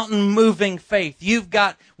mountain-moving faith. You've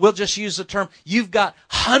got, we'll just use the term, you've got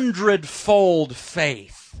 100-fold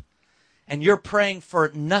faith. And you're praying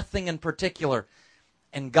for nothing in particular.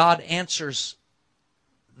 And God answers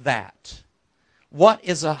that. What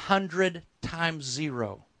is 100 times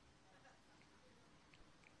 0?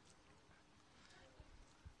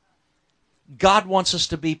 God wants us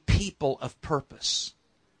to be people of purpose.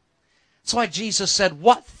 That's why Jesus said,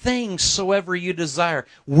 what things soever you desire,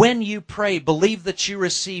 when you pray, believe that you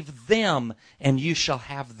receive them, and you shall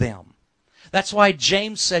have them. That's why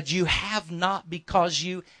James said, you have not because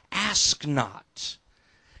you ask not.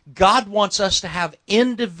 God wants us to have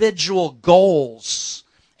individual goals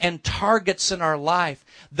and targets in our life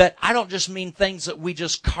that, I don't just mean things that we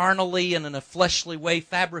just carnally and in a fleshly way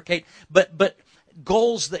fabricate, but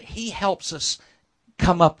goals that He helps us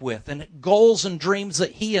come up with, and goals and dreams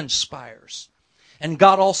that He inspires. And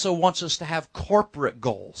God also wants us to have corporate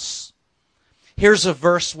goals. Here's a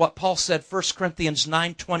verse, what Paul said, 1 Corinthians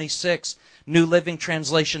 9:26, New Living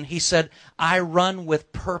Translation. He said, I run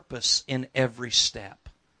with purpose in every step.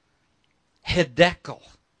 Hidekel,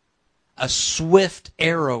 a swift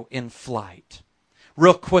arrow in flight.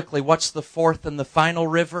 Real quickly, what's the fourth and the final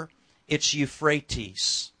river? It's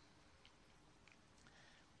Euphrates.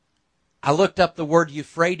 I looked up the word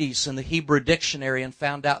Euphrates in the Hebrew dictionary and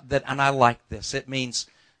found out that, and I like this, it means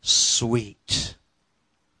sweet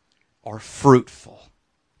or fruitful.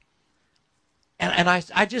 And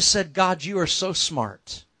I just said, God, you are so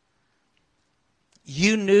smart.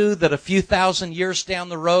 You knew that a few thousand years down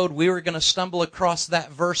the road we were going to stumble across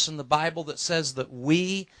that verse in the Bible that says that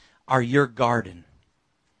we are your garden.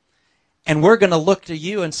 And we're going to look to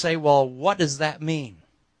you and say, well, what does that mean?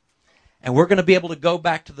 And we're going to be able to go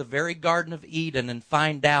back to the very Garden of Eden and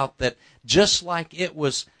find out that just like it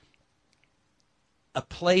was a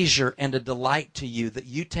pleasure and a delight to you, that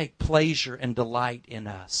you take pleasure and delight in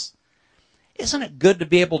us. Isn't it good to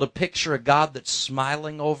be able to picture a God that's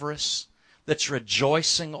smiling over us, that's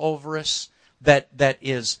rejoicing over us, that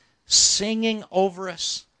is singing over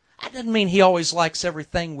us? That doesn't mean He always likes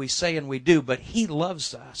everything we say and we do, but He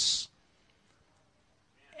loves us.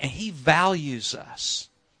 And He values us.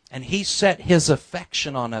 And He set His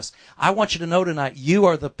affection on us. I want you to know tonight, you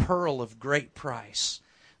are the pearl of great price.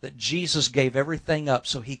 That Jesus gave everything up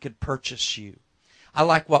so He could purchase you. I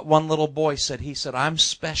like what one little boy said. He said, I'm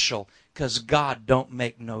special because God don't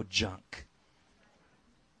make no junk.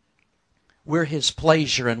 We're His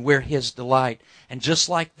pleasure and we're His delight. And just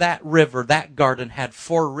like that river, that garden had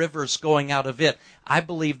 4 rivers going out of it. I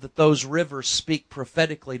believe that those rivers speak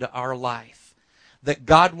prophetically to our life. That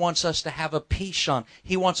God wants us to have a Pishon.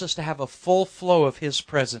 He wants us to have a full flow of His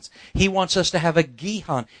presence. He wants us to have a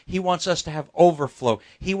Gihon. He wants us to have overflow.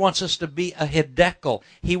 He wants us to be a Hiddekel.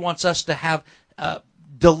 He wants us to have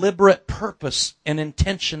deliberate purpose and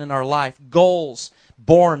intention in our life. Goals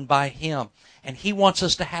born by Him. And He wants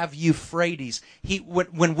us to have Euphrates.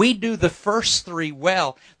 When we do the first 3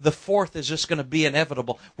 well, the 4th is just going to be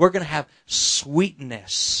inevitable. We're going to have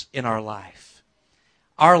sweetness in our life.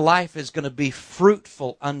 Our life is going to be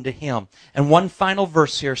fruitful unto Him. And one final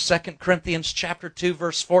verse here, 2 Corinthians chapter 2,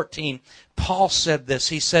 verse 14. Paul said this.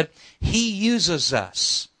 He said, He uses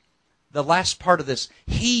us. The last part of this.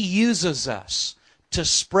 He uses us to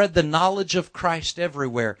spread the knowledge of Christ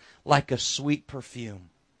everywhere like a sweet perfume.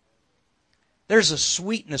 There's a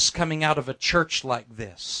sweetness coming out of a church like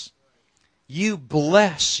this. You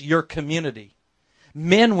bless your community.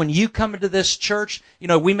 Men, when you come into this church,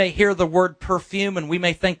 we may hear the word perfume and we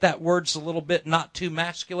may think that word's a little bit not too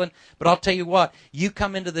masculine, but I'll tell you what, you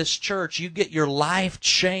come into this church, you get your life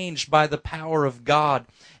changed by the power of God,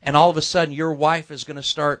 and all of a sudden your wife is going to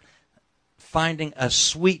start finding a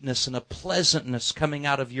sweetness and a pleasantness coming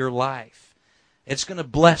out of your life. It's going to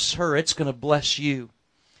bless her. It's going to bless you.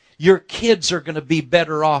 Your kids are going to be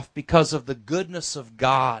better off because of the goodness of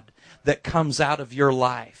God that comes out of your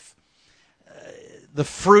life. The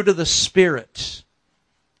fruit of the Spirit,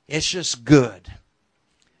 it's just good.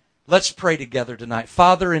 Let's pray together tonight.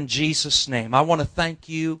 Father, in Jesus' name, I want to thank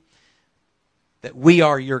You that we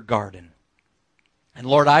are Your garden. And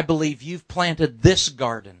Lord, I believe You've planted this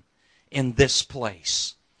garden in this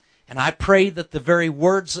place. And I pray that the very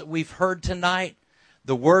words that we've heard tonight,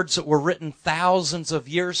 the words that were written thousands of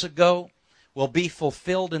years ago, will be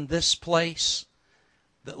fulfilled in this place.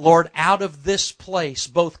 That, Lord, out of this place,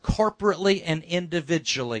 both corporately and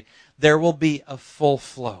individually, there will be a full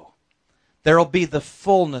flow. There will be the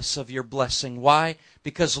fullness of Your blessing. Why?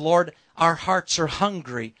 Because, Lord, our hearts are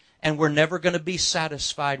hungry, and we're never going to be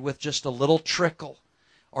satisfied with just a little trickle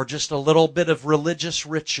or just a little bit of religious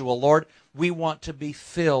ritual. Lord, we want to be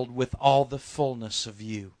filled with all the fullness of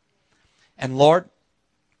You. And, Lord,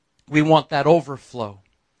 we want that overflow.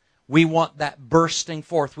 We want that bursting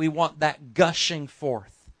forth. We want that gushing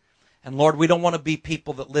forth. And Lord, we don't want to be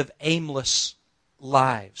people that live aimless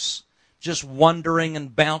lives, just wandering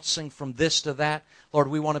and bouncing from this to that. Lord,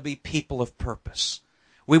 we want to be people of purpose.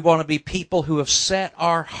 We want to be people who have set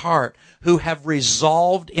our heart, who have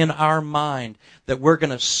resolved in our mind that we're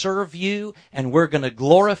going to serve You and we're going to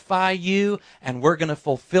glorify You and we're going to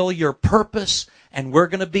fulfill Your purpose and we're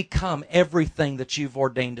going to become everything that You've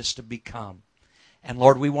ordained us to become. And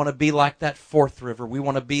Lord, we want to be like that 4th river. We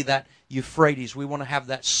want to be that Euphrates. We want to have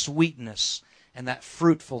that sweetness and that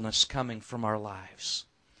fruitfulness coming from our lives.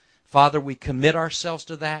 Father, we commit ourselves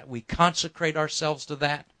to that. We consecrate ourselves to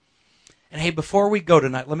that. And hey, before we go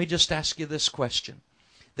tonight, let me just ask you this question.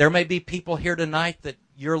 There may be people here tonight that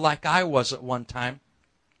you're like I was at one time.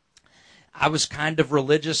 I was kind of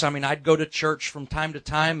religious. I'd go to church from time to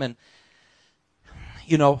time, and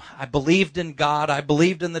I believed in God. I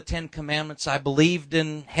believed in the 10 Commandments. I believed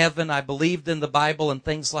in heaven. I believed in the Bible and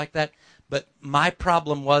things like that. But my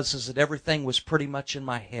problem is that everything was pretty much in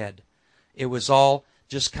my head. It was all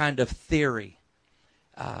just kind of theory.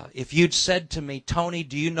 If you'd said to me, Tony,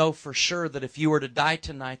 do you know for sure that if you were to die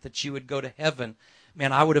tonight that you would go to heaven?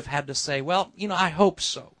 Man, I would have had to say, well, I hope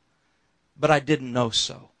so. But I didn't know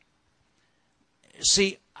so.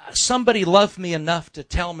 See, somebody loved me enough to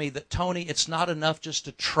tell me that, Tony, it's not enough just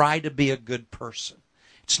to try to be a good person.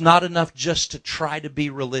 It's not enough just to try to be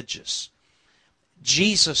religious.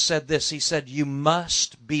 Jesus said this. He said, you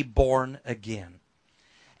must be born again.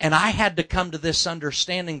 And I had to come to this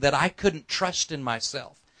understanding that I couldn't trust in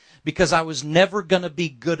myself because I was never going to be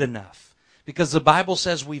good enough. Because the Bible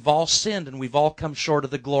says we've all sinned and we've all come short of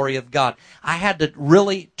the glory of God. I had to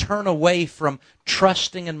really turn away from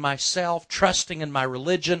trusting in myself, trusting in my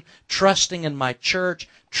religion, trusting in my church,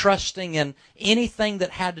 trusting in anything that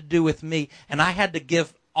had to do with me. And I had to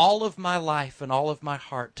give all of my life and all of my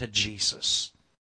heart to Jesus.